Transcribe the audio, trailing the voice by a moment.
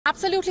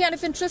Absolutely, and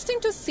it's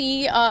interesting to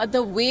see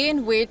the way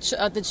in which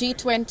the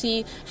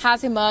G20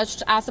 has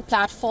emerged as a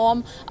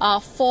platform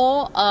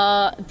for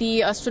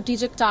the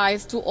strategic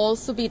ties to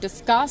also be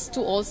discussed,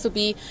 to also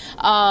be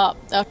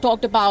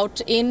talked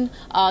about in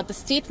the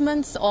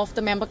statements of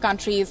the member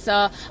countries.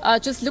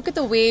 Just look at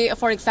the way,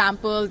 for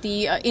example,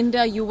 the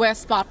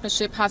India-US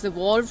partnership has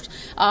evolved,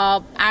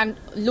 and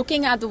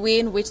looking at the way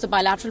in which the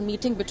bilateral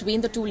meeting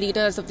between the two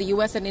leaders of the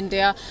US and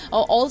India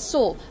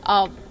also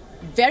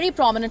very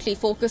prominently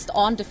focused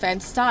on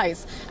defense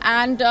ties.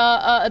 And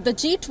the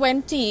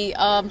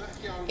G20,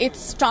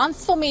 its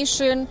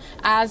transformation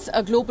as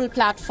a global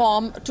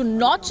platform to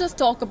not just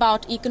talk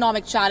about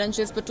economic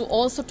challenges, but to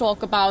also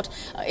talk about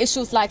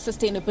issues like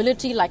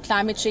sustainability, like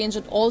climate change,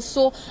 and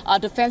also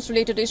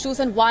defense-related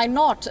issues. And why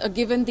not,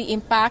 given the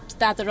impact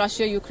that the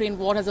Russia-Ukraine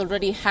war has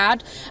already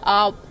had,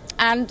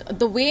 and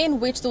the way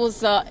in which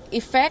those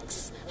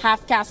effects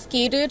have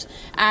cascaded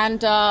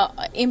and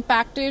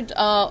impacted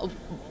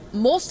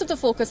most of the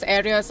focus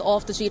areas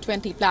of the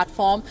G20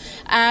 platform,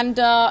 and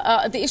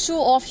the issue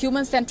of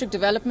human-centric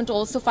development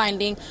also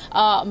finding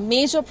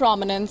major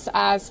prominence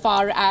as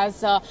far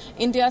as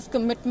India's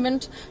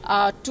commitment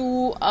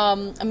to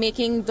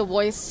making the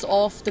voice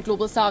of the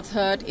Global South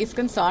heard is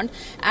concerned.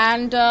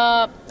 And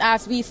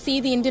as we see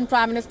the Indian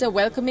Prime Minister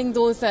welcoming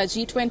those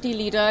G20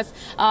 leaders,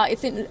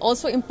 it's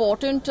also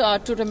important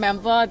to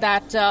remember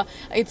that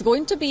it's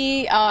going to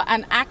be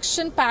an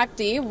action-packed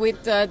day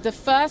with the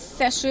first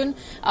session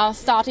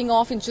starting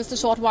off in just a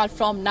short while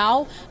from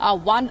now,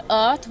 One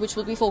Earth, which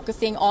will be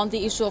focusing on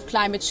the issue of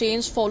climate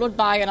change, followed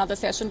by another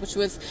session which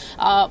was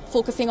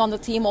focusing on the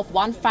theme of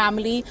One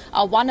Family,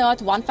 One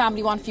Earth, One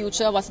Family, One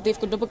Future, Vasudev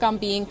Kutumbakam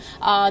being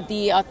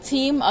the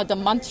theme, the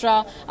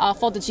mantra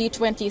for the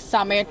G20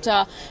 summit.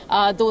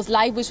 Those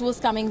live visuals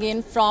coming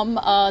in from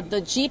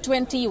the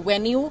G20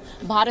 venue,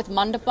 Bharat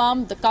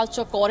Mandapam, the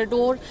Culture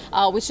Corridor,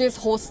 which is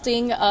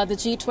hosting the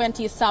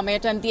G20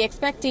 summit, and the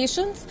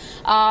expectations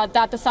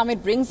that the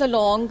summit brings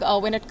along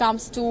when it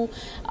comes to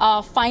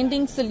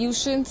finding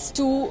solutions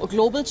to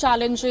global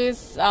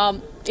challenges.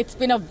 It's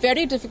been a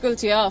very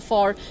difficult year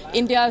for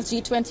India's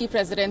G20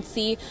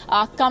 presidency,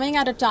 coming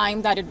at a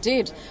time that it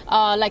did.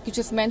 Like you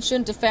just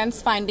mentioned,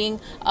 defense finding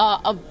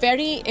a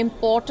very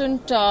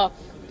important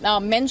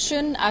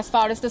mention as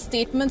far as the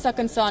statements are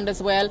concerned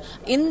as well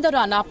in the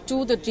run-up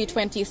to the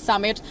G20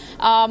 summit.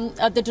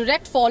 The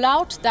direct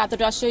fallout that the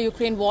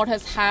Russia-Ukraine war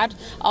has had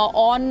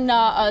on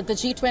the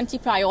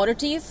G20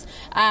 priorities,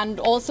 and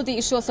also the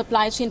issue of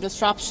supply chain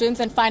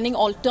disruptions and finding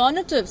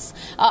alternatives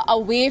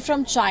away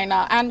from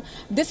China. And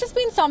this has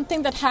been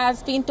something that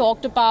has been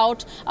talked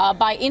about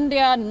by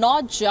India,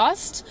 not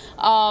just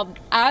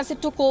as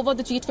it took over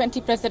the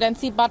G20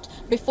 presidency, but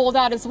before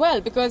that as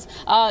well, because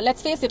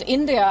let's face it,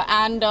 India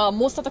and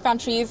most of the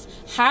countries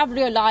have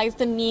realized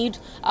the need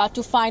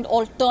to find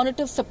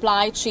alternative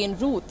supply chain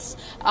routes.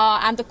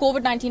 And the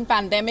COVID-19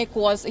 pandemic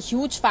was a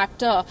huge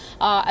factor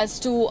as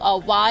to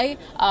why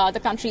the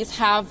countries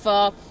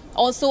have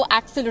also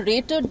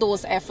accelerated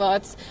those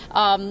efforts,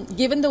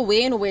 given the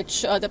way in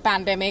which the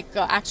pandemic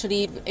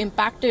actually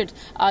impacted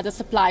the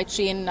supply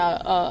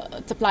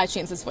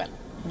chains as well.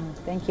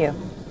 Thank you.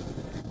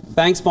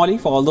 Thanks, Molly,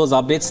 for all those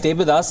updates. Stay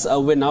with us.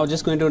 We're now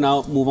just going to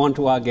move on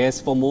to our guests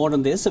for more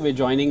on this.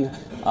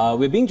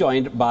 We're being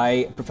joined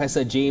by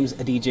Professor James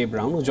D.J.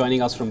 Brown, who's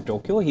joining us from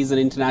Tokyo. He's an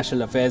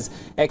international affairs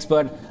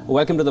expert.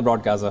 Welcome to the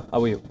broadcaster.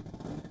 How are you?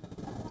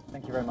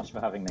 Thank you very much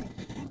for having me.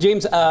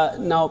 James,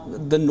 now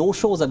the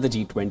no-shows at the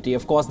G20,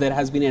 of course, there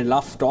has been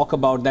enough talk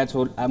about that,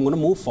 so I'm going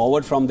to move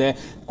forward from there.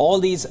 All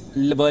these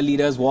world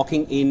leaders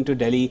walking into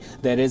Delhi,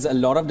 there is a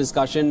lot of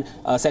discussion.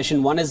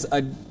 Session 1 is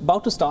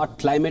about to start.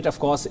 Climate, of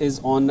course, is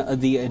on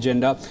the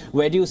agenda.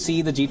 Where do you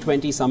see the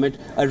G20 summit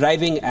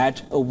arriving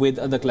at with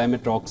the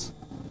climate talks?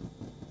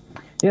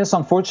 Yes,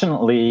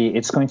 unfortunately,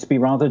 it's going to be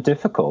rather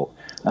difficult.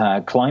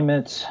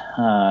 Climate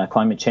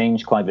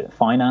change, climate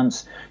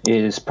finance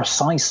is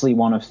precisely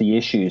one of the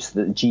issues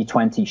that the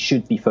G20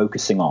 should be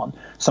focusing on,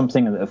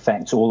 something that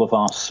affects all of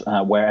us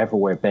wherever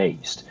we're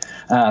based.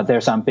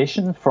 There's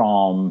ambition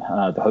from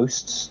the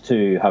hosts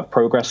to have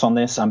progress on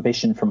this,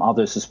 ambition from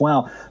others as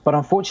well. But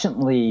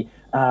unfortunately,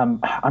 I'm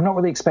not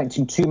really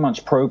expecting too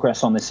much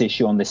progress on this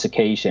issue on this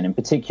occasion. In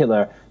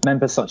particular,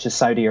 members such as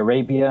Saudi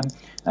Arabia,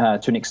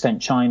 to an extent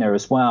China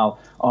as well,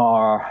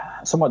 are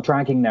somewhat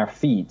dragging their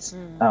feet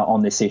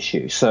on this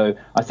issue. So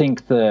I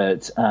think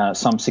that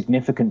some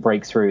significant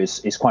breakthrough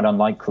is quite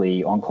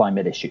unlikely on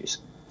climate issues.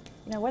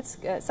 You know, what's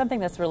something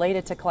that's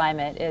related to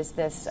climate is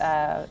this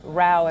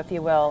row, if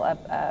you will,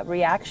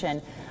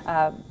 reaction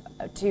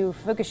to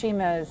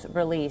Fukushima's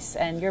release,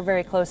 and you're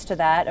very close to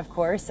that, of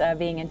course,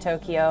 being in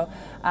Tokyo.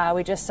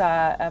 We just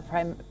saw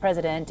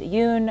President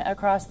Yoon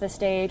across the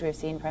stage. We've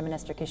seen Prime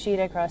Minister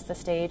Kishida across the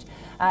stage.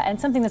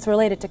 And something that's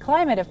related to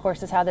climate, of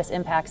course, is how this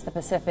impacts the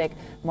Pacific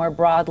more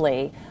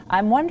broadly.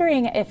 I'm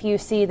wondering if you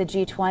see the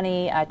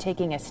G20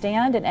 taking a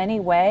stand in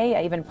any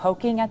way, even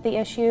poking at the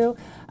issue,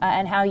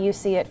 and how you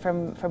see it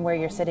from where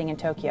you're sitting in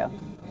Tokyo.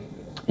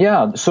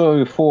 Yeah,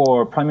 so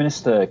for Prime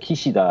Minister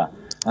Kishida,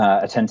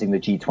 attending the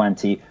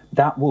G20,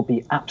 that will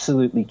be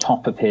absolutely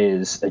top of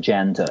his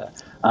agenda.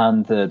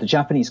 And the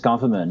Japanese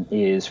government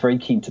is very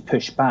keen to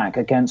push back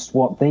against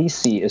what they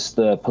see as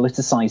the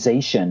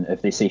politicization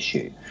of this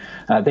issue.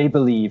 They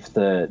believe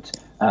that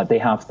they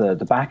have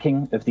the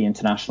backing of the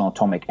International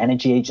Atomic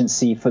Energy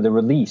Agency for the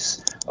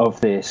release of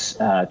this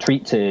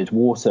treated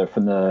water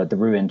from the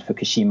ruined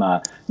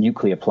Fukushima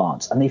nuclear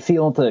plants. And they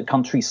feel that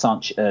countries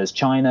such as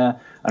China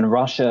and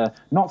Russia,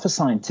 not for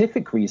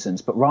scientific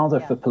reasons, but rather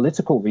for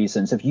political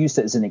reasons, have used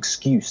it as an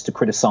excuse to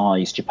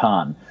criticize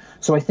Japan.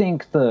 So I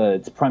think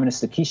that Prime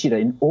Minister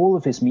Kishida, in all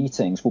of his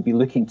meetings, will be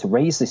looking to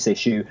raise this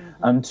issue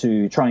and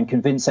to try and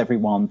convince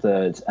everyone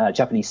that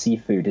Japanese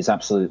seafood is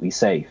absolutely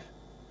safe.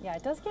 Yeah,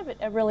 it does give it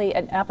really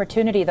an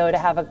opportunity, though, to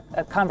have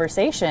a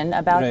conversation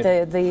about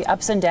the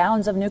ups and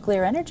downs of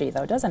nuclear energy,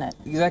 though, doesn't it?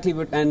 Exactly,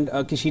 and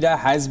Kishida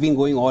has been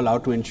going all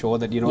out to ensure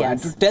that, and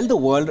to tell the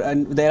world,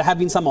 and there have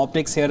been some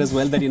optics here as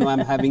well, that, I'm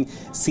having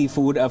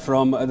seafood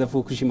from the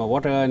Fukushima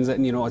water, and,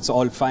 it's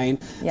all fine.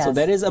 Yes. So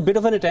there is a bit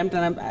of an attempt,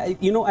 and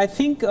I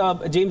think,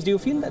 James, do you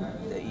feel that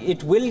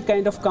it will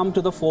kind of come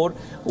to the fore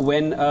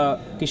when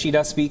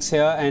Kishida speaks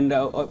here and,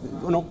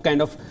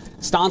 kind of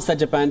stance that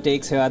Japan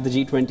takes here at the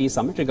G20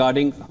 summit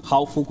regarding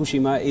how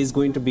Fukushima is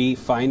going to be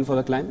fine for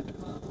the climate?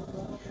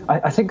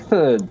 I think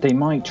they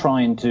might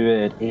try and do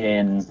it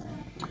in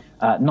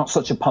not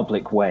such a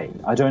public way.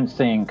 I don't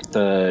think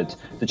that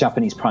the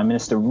Japanese Prime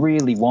Minister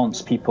really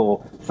wants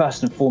people,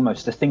 first and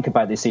foremost, to think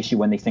about this issue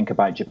when they think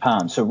about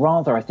Japan. So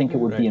rather, I think it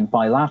would be in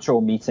bilateral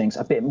meetings,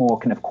 a bit more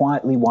kind of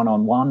quietly,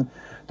 one-on-one,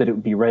 that it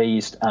would be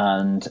raised,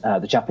 and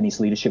the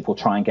Japanese leadership will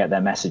try and get their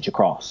message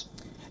across.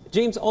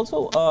 James,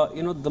 also,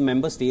 the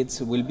member states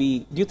will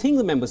be, do you think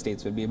the member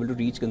states will be able to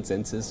reach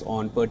consensus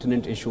on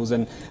pertinent issues?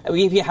 And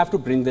we have to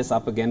bring this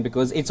up again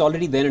because it's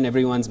already there in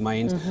everyone's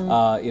mind,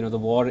 the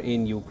war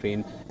in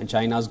Ukraine and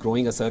China's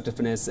growing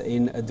assertiveness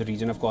in the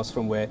region, of course,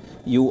 from where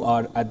you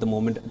are at the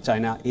moment.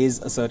 China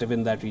is assertive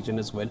in that region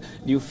as well.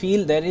 Do you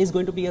feel there is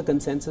going to be a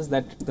consensus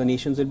that the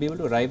nations will be able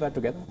to arrive at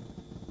together?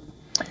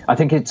 I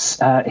think it's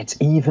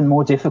even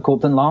more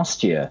difficult than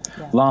last year.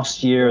 Yeah.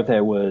 Last year,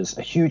 there was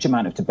a huge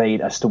amount of debate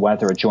as to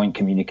whether a joint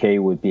communique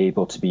would be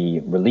able to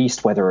be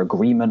released, whether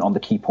agreement on the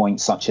key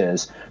points such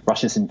as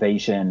Russia's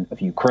invasion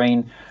of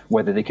Ukraine,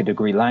 whether they could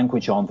agree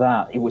language on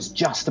that. It was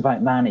just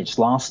about managed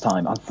last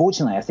time.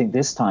 Unfortunately, I think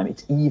this time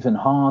it's even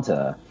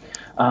harder.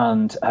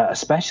 And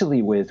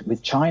especially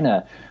with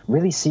China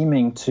really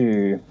seeming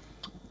to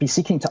be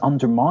seeking to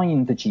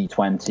undermine the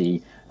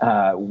G20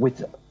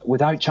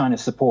 without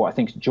China's support, I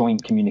think a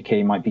joint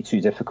communique might be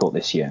too difficult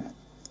this year.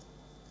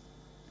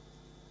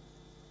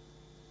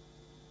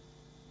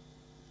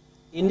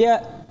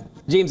 India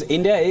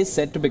is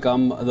set to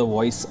become the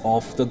voice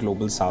of the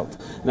global south.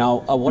 Now,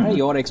 what are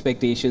your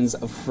expectations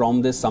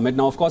from this summit?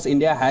 Now, of course,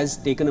 India has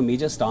taken a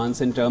major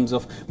stance in terms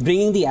of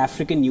bringing the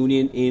African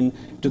Union in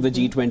to the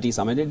G20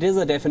 summit. It is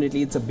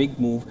it's a big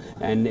move,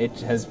 and it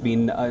has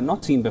been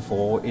not seen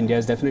before. India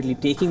is definitely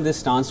taking this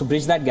stance to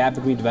bridge that gap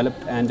between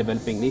developed and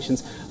developing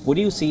nations. What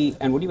do you see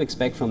and what do you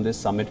expect from this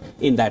summit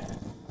in that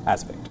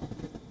aspect?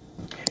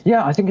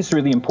 Yeah, I think it's a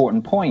really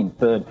important point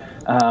that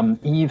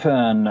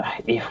even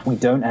if we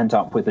don't end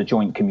up with a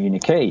joint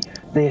communique,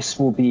 this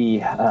will be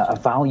a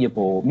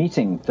valuable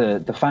meeting.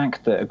 The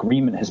fact that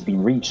agreement has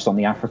been reached on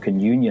the African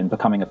Union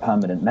becoming a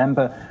permanent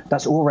member,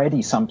 that's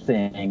already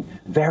something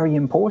very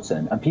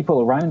important. And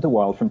people around the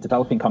world from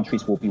developing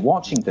countries will be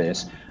watching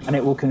this, and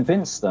it will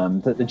convince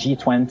them that the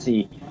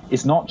G20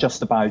 is not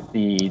just about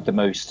the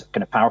most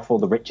kind of powerful,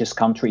 the richest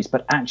countries,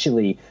 but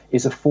actually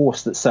is a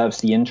force that serves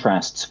the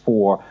interests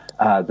for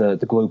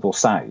the global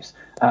south.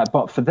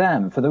 But for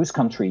them, for those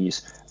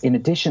countries, in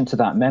addition to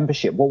that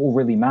membership, what will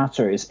really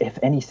matter is if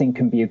anything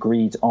can be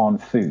agreed on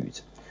food.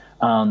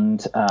 And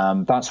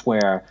that's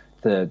where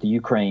the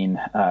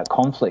Ukraine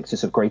conflict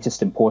is of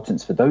greatest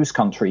importance for those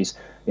countries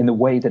in the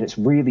way that it's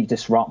really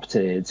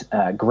disrupted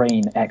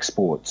grain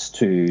exports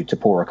to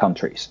poorer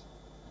countries.